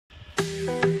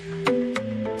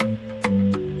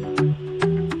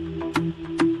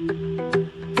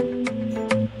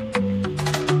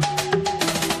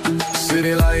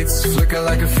flicker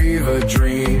like a fever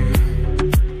dream.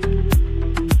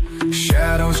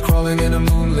 Shadows crawling in a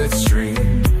moonlit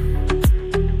stream.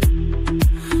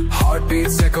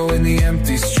 Heartbeats echo in the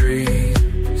empty street.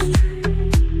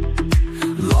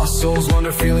 Lost souls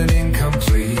wander feeling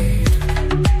incomplete.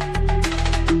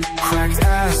 Cracked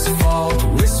asphalt,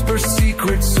 whisper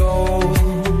secret soul.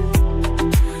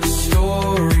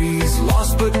 Stories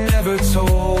lost but never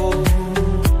told.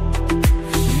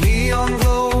 Neon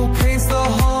glow paints the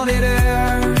haunted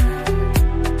air.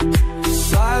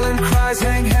 Silent cries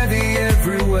hang heavy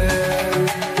everywhere.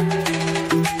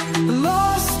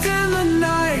 Lost in the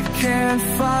night, can't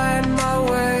find my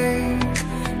way.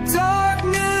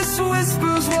 Darkness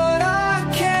whispers what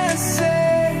I can't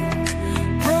say.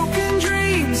 Broken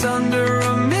dreams under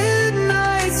a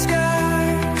midnight sky.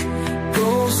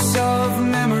 Ghosts of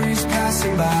memories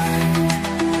passing by.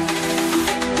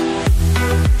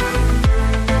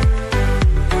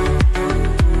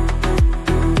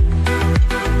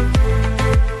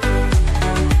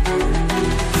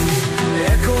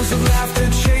 Echoes of laughter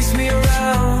chase me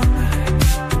around.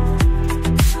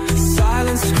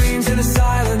 Silent screams in a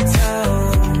silent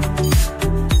town.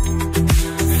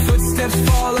 Footsteps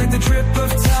fall like the drip of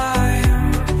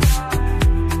time.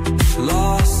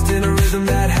 Lost in a rhythm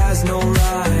that has no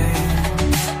rhyme.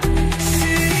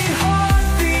 City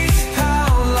heartbeats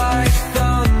pound like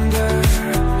thunder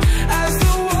as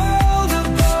the world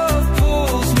above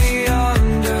pulls me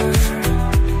under.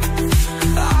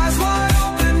 Eyes wide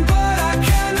open but I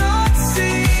cannot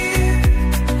see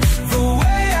the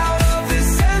way out of this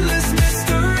endless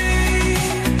mystery.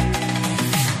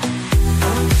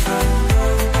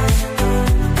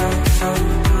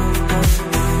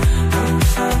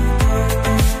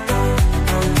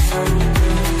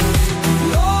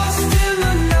 Lost in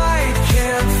the night,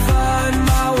 can't find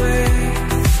my way.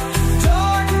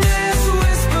 Darkness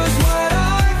whispers what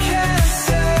I can't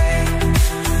say.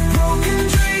 Broken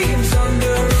dreams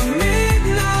under a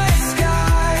midnight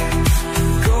sky.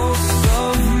 Ghosts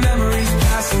of memories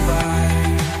passing by.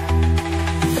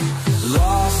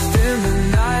 Lost in the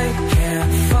night,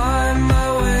 can't find my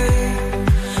way.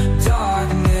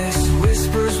 Darkness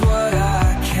whispers what I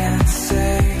can't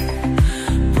say.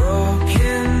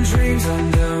 Broken dreams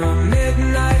under a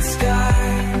midnight sky.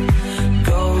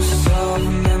 Ghosts of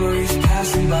memories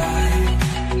passing by.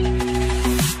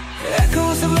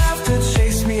 Echoes of laughter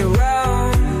chase me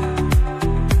around.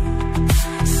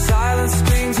 Silent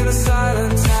screams in a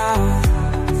silent town.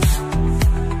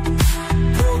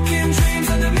 Broken dreams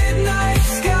under midnight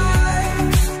sky.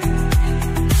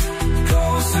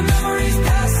 Ghosts of memories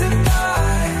passing by.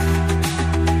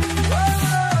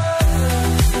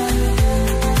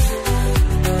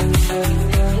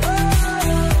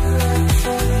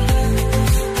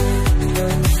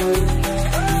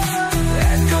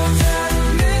 Echoes at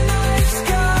midnight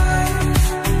sky.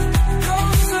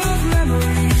 Ghosts of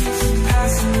memories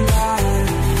passing by.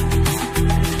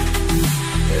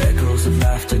 Echoes of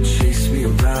laughter chase me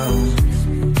around.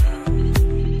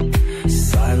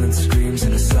 Silent screams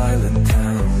in a silent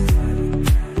town.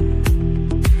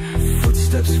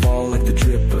 Footsteps fall like the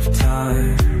drip of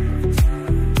time.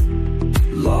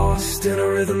 Lost in a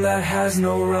rhythm that has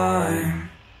no rhyme.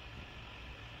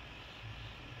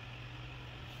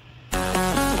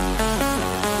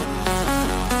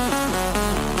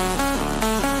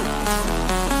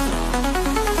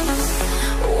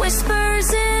 Whispers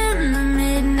in the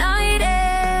midnight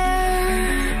air.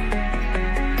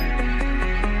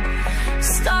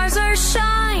 Stars are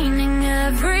shining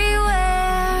everywhere.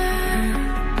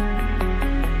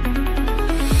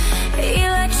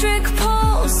 Electric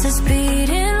pulses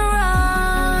beating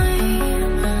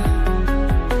rhyme.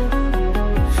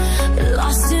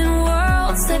 Lost in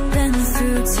worlds that bend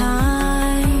through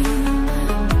time.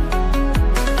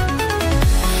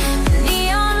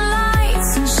 Neon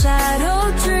lights and shadow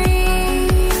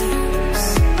dreams.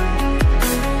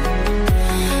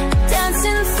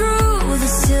 Dancing through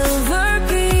the silver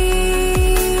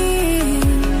beams.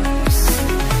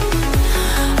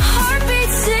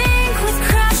 Heartbeats sync with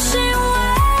crashing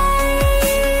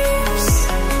waves.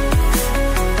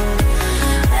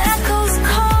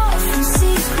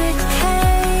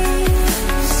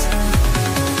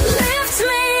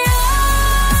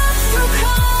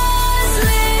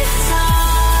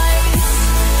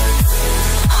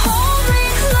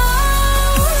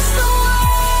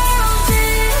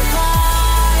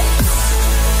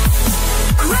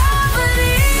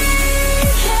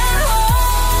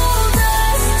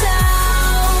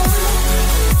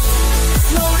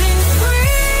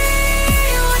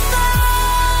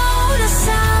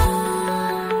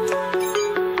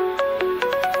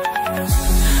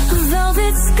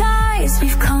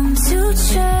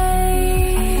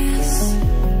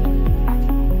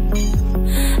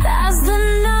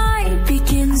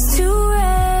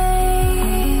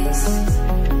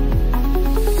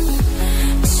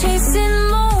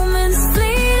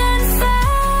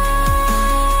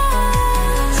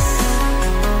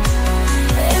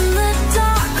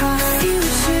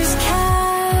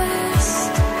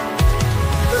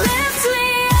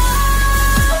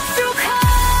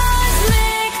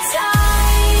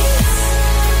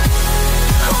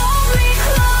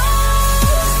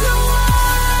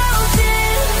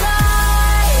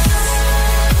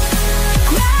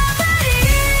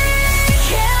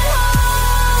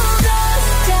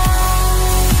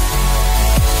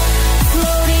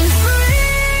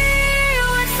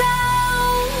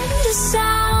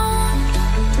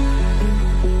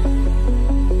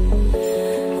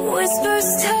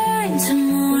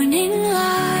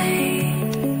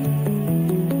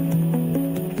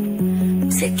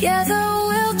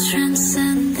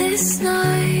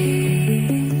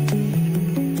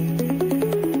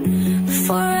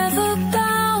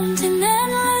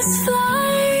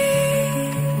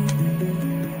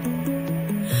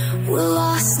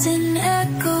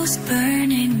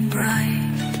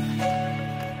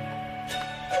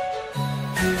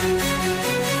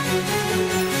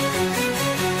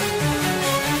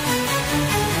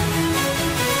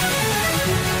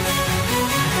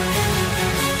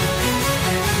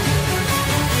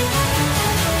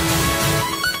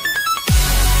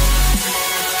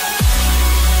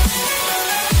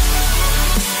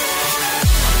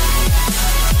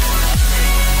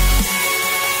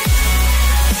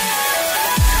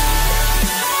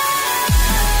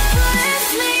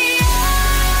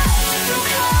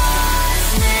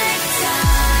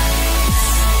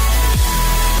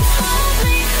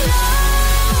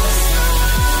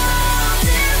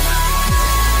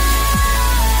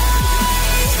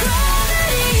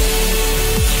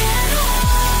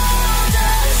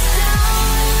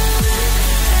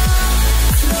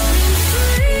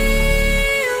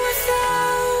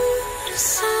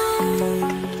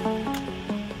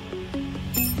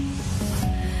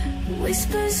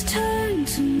 Whispers turn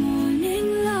to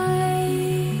morning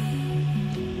light.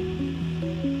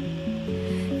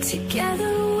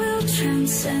 Together we'll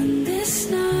transcend this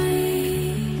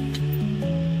night.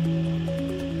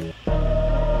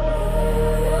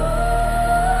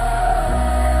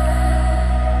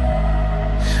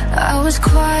 I was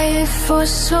quiet for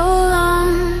so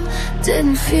long,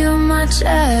 didn't feel much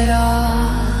at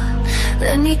all.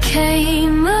 Then you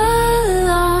came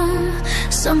along,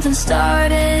 something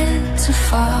started to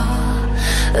fall,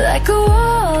 like a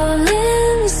wall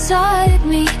inside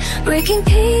me, breaking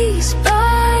piece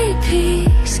by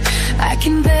piece. I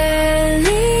can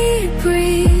barely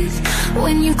breathe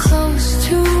when you're close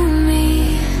to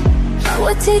me.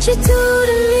 What did you do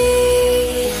to me?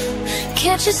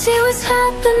 Can't you see what's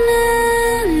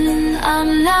happening?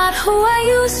 I'm not who I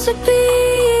used to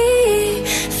be.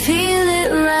 Feel it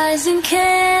rising,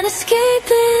 can't escape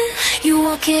it. You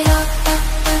walk it up,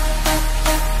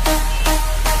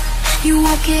 you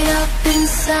walk it up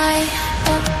inside.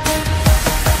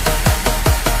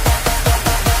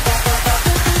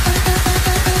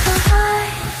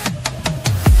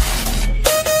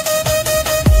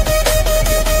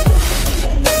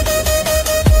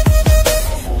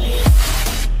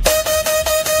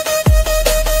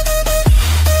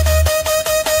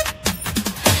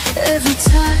 Every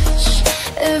touch,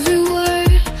 every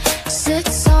word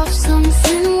sets off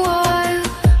something wild.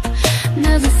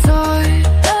 Never thought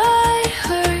I'd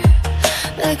hurt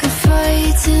like a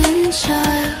frightened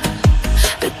child,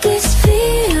 but this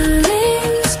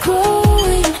feeling's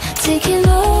growing, taking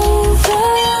over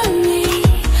me.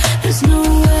 There's no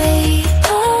way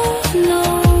of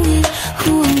knowing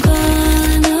who I'm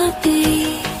gonna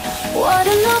be, what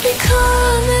am I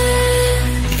becoming?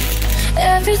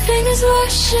 Everything is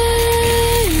rushing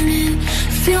in,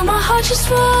 feel my heart just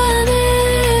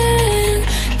running.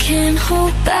 Can't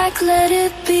hold back, let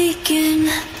it begin.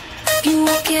 You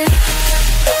walk it